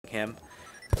him.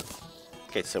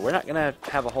 Okay, so we're not gonna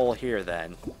have a hole here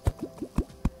then.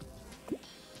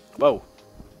 Whoa.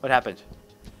 What happened?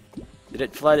 Did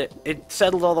it flood it? It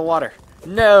settled all the water.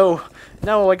 No!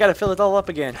 No, I gotta fill it all up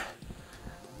again.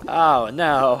 Oh,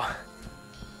 no.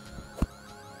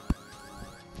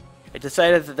 It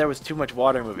decided that there was too much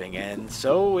water moving in,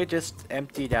 so it just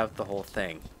emptied out the whole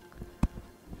thing.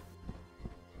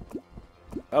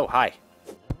 Oh, hi.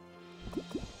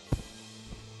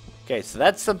 Okay, so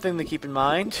that's something to keep in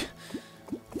mind.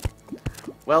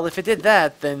 Well, if it did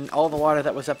that, then all the water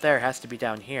that was up there has to be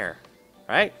down here,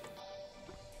 right?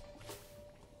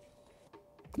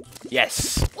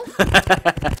 Yes!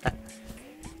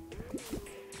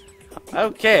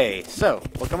 Okay, so,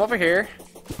 we'll come over here.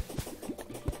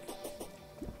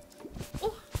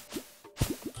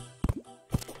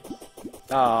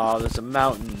 Oh, there's a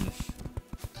mountain.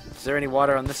 Is there any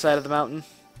water on this side of the mountain?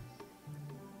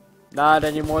 Not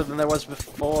any more than there was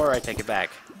before. I take it back.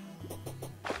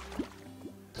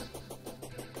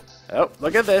 Oh,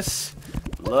 look at this.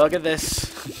 Look at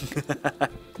this.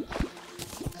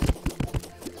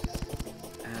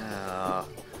 Oh,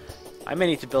 I may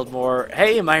need to build more.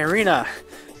 Hey, my arena!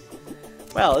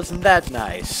 Well, isn't that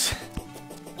nice?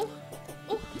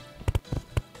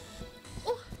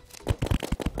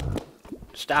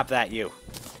 Stop that, you.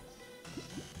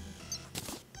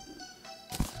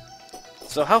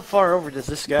 So how far over does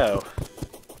this go?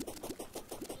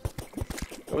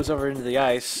 Goes over into the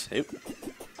ice. Oop.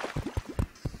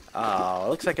 Oh, it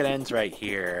looks like it ends right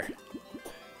here.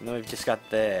 And then we've just got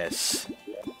this.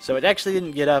 So it actually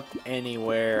didn't get up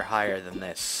anywhere higher than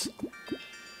this.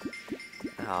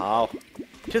 Oh.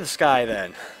 To the sky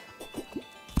then.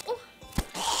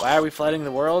 Why are we flooding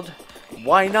the world?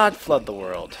 Why not flood the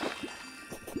world?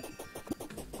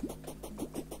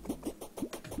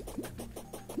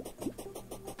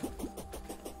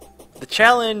 The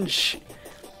challenge,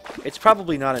 it's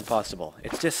probably not impossible.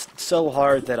 It's just so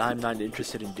hard that I'm not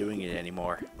interested in doing it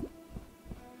anymore.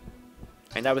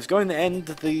 And I was going to end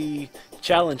the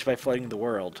challenge by flooding the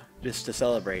world, just to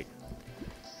celebrate.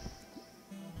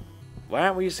 Why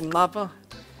aren't we using lava?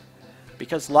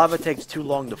 Because lava takes too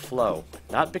long to flow.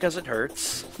 Not because it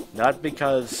hurts. Not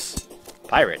because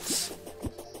pirates.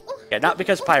 Yeah, not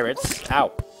because pirates.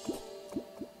 Ow.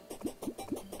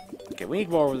 Okay, we need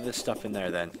more of this stuff in there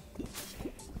then.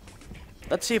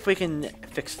 Let's see if we can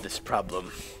fix this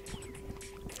problem.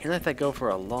 You let that go for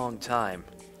a long time.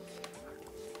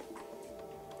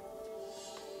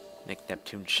 Nick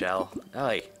Neptune shell.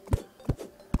 Aye.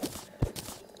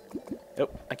 Oh,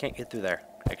 I can't get through there,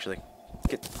 actually.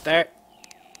 Get there.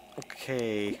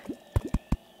 Okay.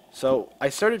 So, I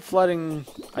started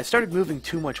moving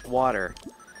too much water.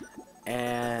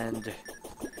 And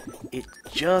it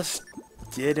just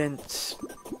didn't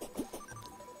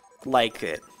like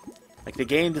it. Like, the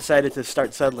game decided to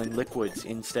start settling liquids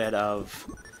instead of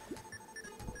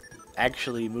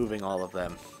actually moving all of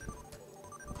them.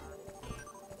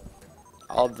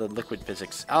 All of the liquid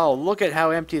physics. Oh, look at how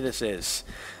empty this is.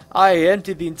 I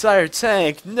emptied the entire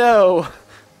tank. No!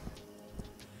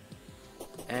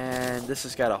 And this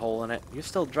has got a hole in it. You're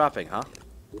still dropping, huh?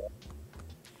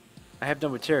 I have no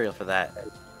material for that.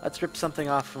 Let's rip something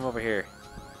off from over here.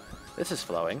 This is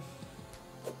flowing.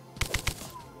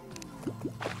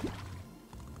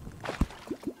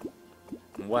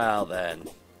 Well then.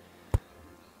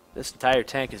 This entire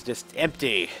tank is just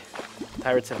empty.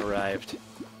 Pirates have arrived.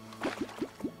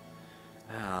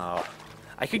 Oh.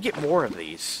 I could get more of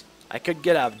these. I could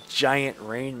get a giant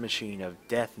rain machine of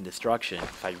death and destruction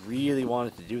if I really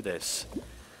wanted to do this.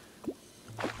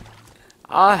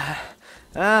 Well,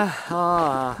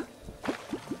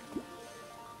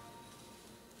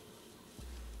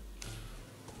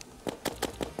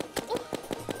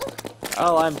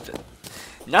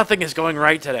 nothing is going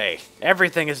right today.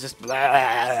 Everything is just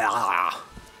blah.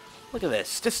 Look at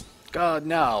this. Just, God,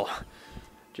 no.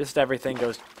 Just everything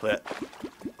goes bleh.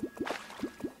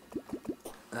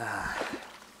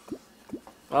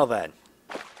 Well then.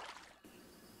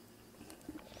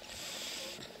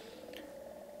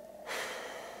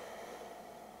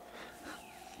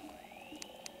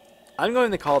 I'm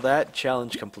going to call that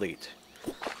challenge complete.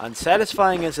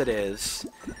 Unsatisfying as it is,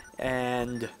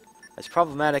 and as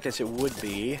problematic as it would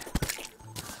be,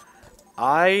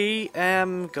 I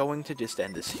am going to just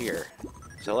end this here.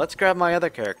 So let's grab my other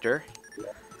character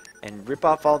and rip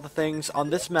off all the things on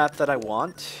this map that I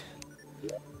want.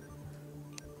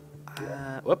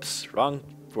 Whoops, wrong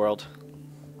world.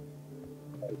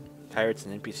 Pirates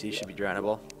and NPCs should be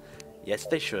drownable. Yes,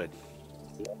 they should.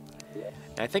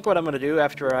 And I think what I'm going to do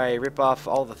after I rip off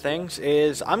all the things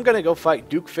is I'm going to go fight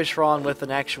Duke Fishron with an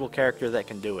actual character that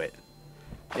can do it.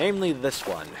 Namely this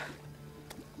one.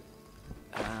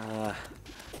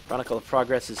 Chronicle of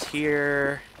Progress is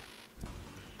here.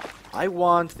 I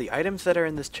want the items that are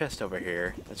in this chest over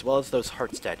here, as well as those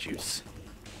heart statues.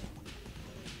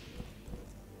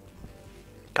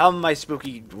 Come, my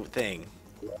spooky thing.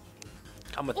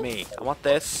 Come with me. I want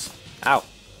this. Ow.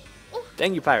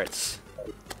 Dang you pirates.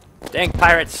 Dang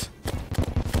pirates!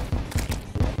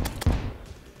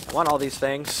 I want all these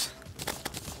things.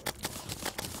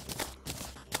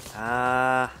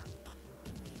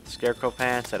 Scarecrow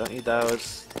pants, I don't need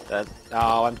those.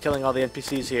 Oh, I'm killing all the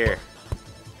NPCs here.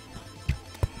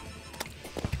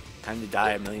 Time to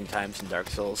die a million times in Dark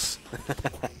Souls.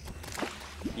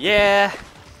 Yeah!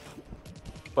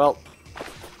 Well,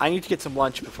 I need to get some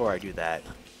lunch before I do that.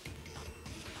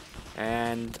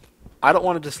 And I don't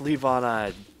want to just leave on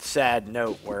a sad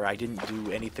note where I didn't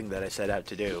do anything that I set out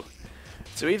to do.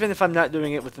 So even if I'm not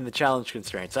doing it within the challenge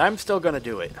constraints, I'm still going to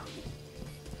do it.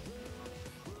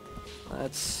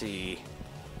 Let's see.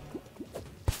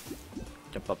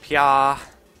 Jump up here.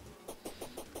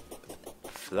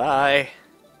 Fly.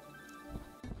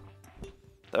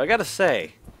 Though I gotta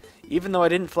say, even though I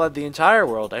didn't flood the entire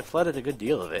world, I flooded a good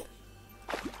deal of it.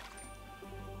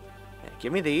 Yeah,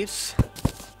 give me these.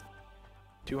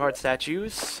 2 heart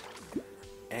statues.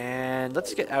 And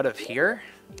let's get out of here.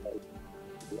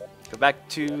 Go back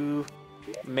to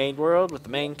main world with the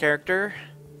main character.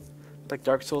 Like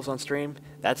Dark Souls on stream.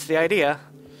 That's the idea.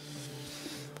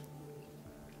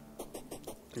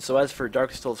 And so as for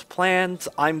Dark Souls plans,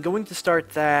 I'm going to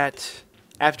start that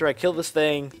after I kill this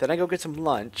thing, then I go get some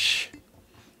lunch.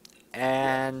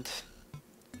 And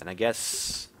I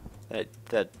guess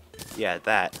that.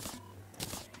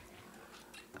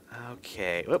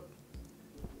 Okay, whoop.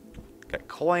 Got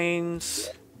coins.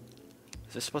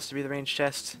 Is this supposed to be the range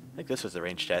chest? I think this was the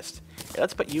range chest. Yeah,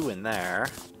 let's put you in there.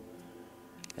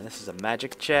 And this is a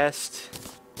magic chest.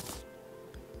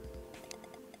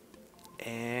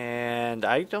 And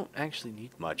I don't actually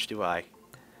need much, do I?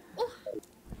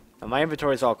 Now, my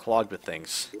inventory is all clogged with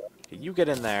things. Okay, you get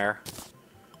in there.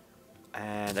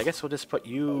 And I guess we'll just put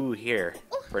you here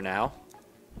for now.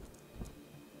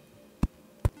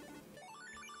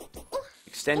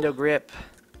 Extendo grip.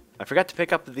 I forgot to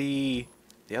pick up the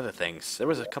other things. There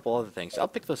was a couple other things. I'll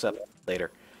pick those up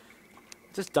later.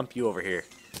 Just dump you over here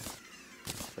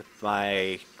with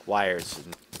my wires.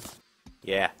 And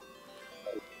yeah.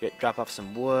 Drop off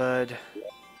some wood.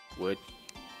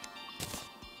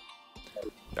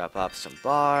 Drop off some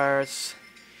bars.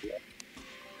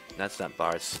 That's not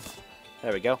bars.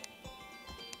 There we go.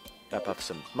 Drop off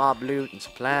some mob loot and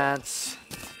some plants.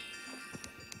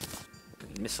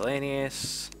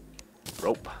 Miscellaneous.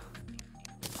 Rope.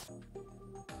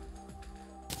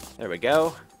 There we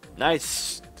go.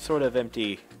 Nice, sort of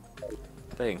empty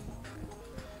thing.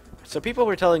 So people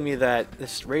were telling me that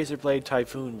this Razor Blade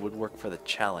Typhoon would work for the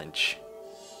challenge.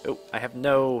 Oh, I have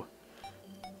no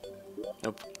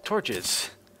torches.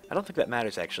 I don't think that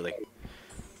matters, actually.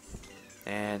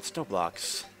 And snow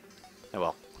blocks. Oh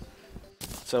well.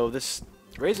 So this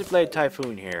Razor Blade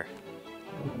Typhoon here.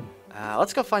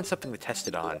 Let's go find something to test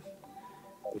it on.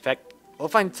 In fact, we'll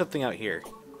find something out here.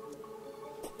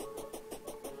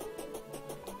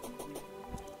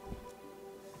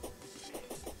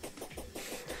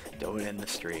 Don't end the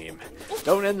stream.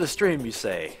 Don't end the stream, you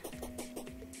say.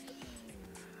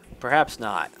 Perhaps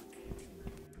not.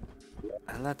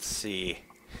 And let's see.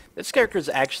 This character is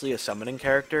actually a summoning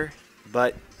character,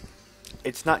 but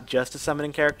it's not just a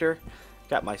summoning character.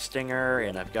 Got my stinger,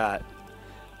 and I've got...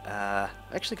 I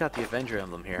actually got the Avenger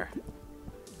emblem here.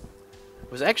 I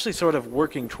was actually sort of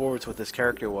working towards what this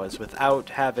character was without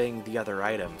having the other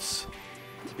items,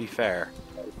 to be fair.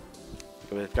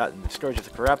 We've gotten the Scourge of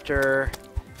the Corruptor.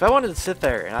 If I wanted to sit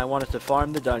there and I wanted to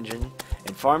farm the dungeon,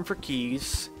 and farm for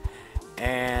keys,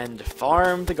 and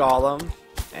farm the golem,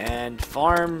 and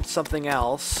farm something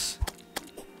else,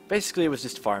 basically it was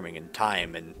just farming and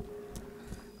time, and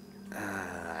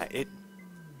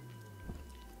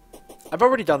I've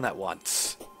already done that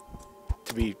once,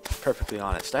 to be perfectly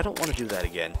honest. I don't want to do that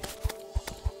again.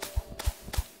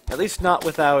 At least not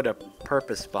without a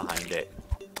purpose behind it.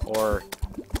 Or...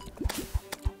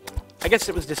 I guess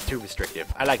it was just too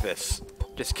restrictive. I like this.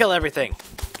 Just kill everything.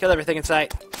 Kill everything in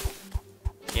sight.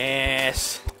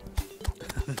 Yes!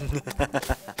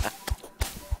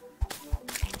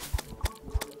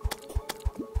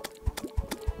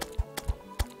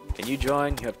 Can you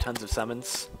join? You have tons of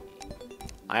summons.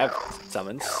 I have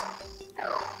summons.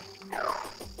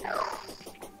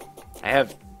 I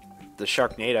have the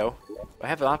Sharknado. Do I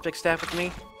have an optic staff with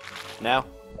me? No.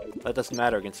 That doesn't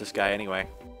matter against this guy anyway.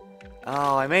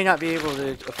 Oh, I may not be able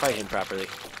to fight him properly.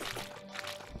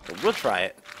 but we'll try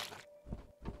it.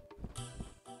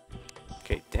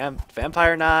 Okay, damn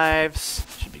vampire knives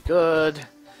should be good.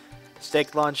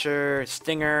 Stake launcher,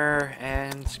 stinger,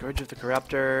 and Scourge of the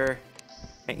Corruptor.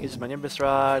 Can't use my Nimbus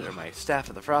Rod or my Staff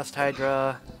of the Frost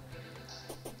Hydra.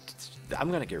 I'm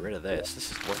gonna get rid of this.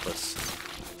 This is worthless.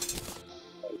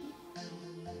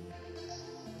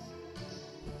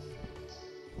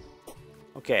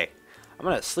 Okay, I'm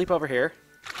gonna sleep over here.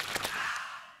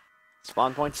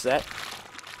 Spawn point set.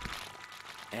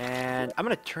 And I'm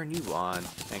gonna turn you on,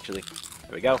 actually.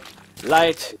 There we go.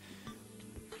 Light!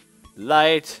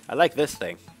 Light! I like this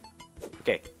thing.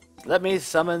 Okay, let me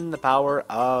summon the power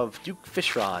of Duke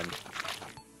Fishron.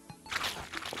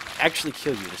 Actually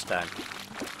kill you this time.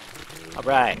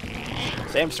 Alright.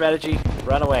 Same strategy,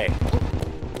 run away.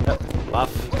 Oh,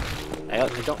 buff. I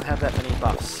don't have that many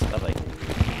buffs. Lovely.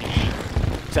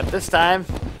 Except this time...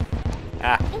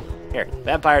 Ah, here,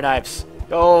 vampire knives.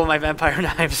 Oh, my vampire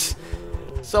knives.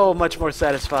 So much more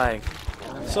satisfying.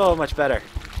 So much better.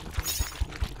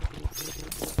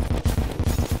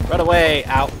 Run away!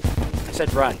 Ow. I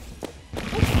said run.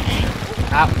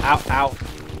 Ow, ow, ow.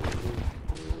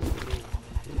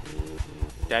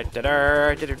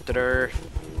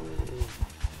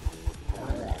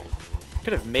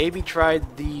 Could have maybe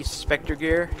tried the Spectre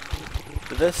gear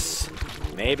for this.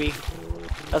 Maybe.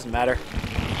 Doesn't matter.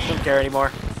 Don't care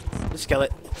anymore. Just kill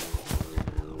it.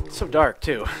 It's so dark,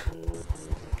 too.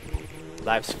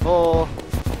 Lives full.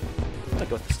 I'm gonna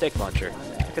go with the stake launcher.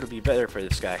 I think it'll be better for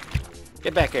this guy.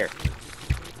 Get back here.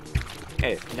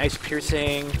 Okay, nice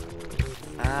piercing.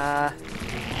 Look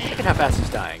at how fast he's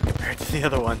dying compared to the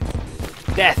other one.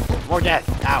 Death! More death!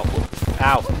 Ow!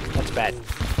 Ow! That's bad.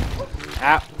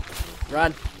 Ow!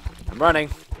 Run! I'm running.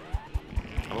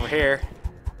 I'm over here.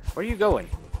 Where are you going?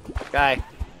 Guy.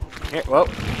 Here. Whoa!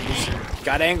 He's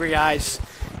got angry eyes.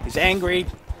 He's angry.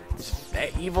 He's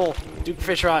evil. Duke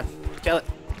Fishron. Kill it.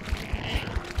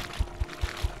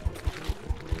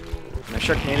 My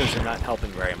Sharknadoes are not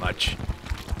helping very much.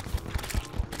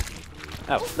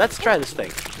 Oh, let's try this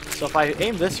thing. So if I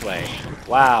aim this way,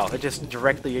 wow, it just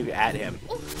directly at him.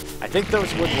 I think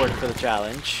those would work for the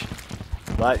challenge,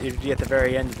 but it would be at the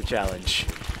very end of the challenge.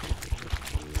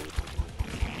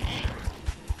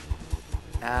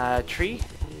 Tree?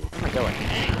 Where am I going?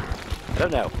 I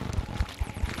don't know.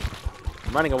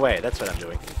 I'm running away, that's what I'm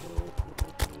doing.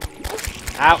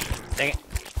 Ow! Dang it.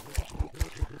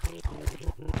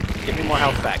 Give me more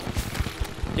health back.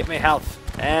 Get me health.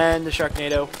 And the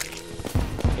Sharknado.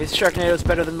 His Sharknado's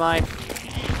better than mine.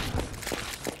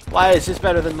 Why is this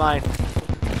better than mine?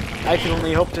 I can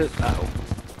only hope to... Uh-oh.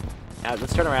 Now,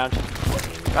 let's turn around.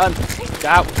 Run!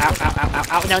 Ow, ow, ow, ow, ow,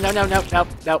 ow. No, no, no, no, no,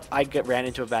 no. I ran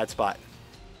into a bad spot.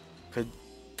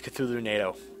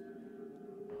 Cthulhu-nado.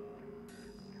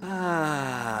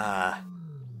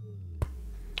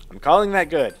 I'm calling that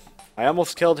good. I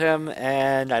almost killed him,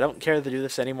 and I don't care to do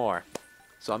this anymore.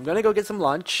 So I'm gonna go get some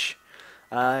lunch.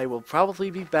 I will probably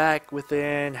be back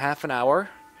within half an hour,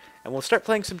 and we'll start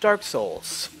playing some Dark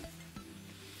Souls.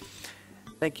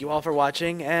 Thank you all for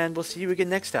watching, and we'll see you again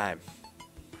next time.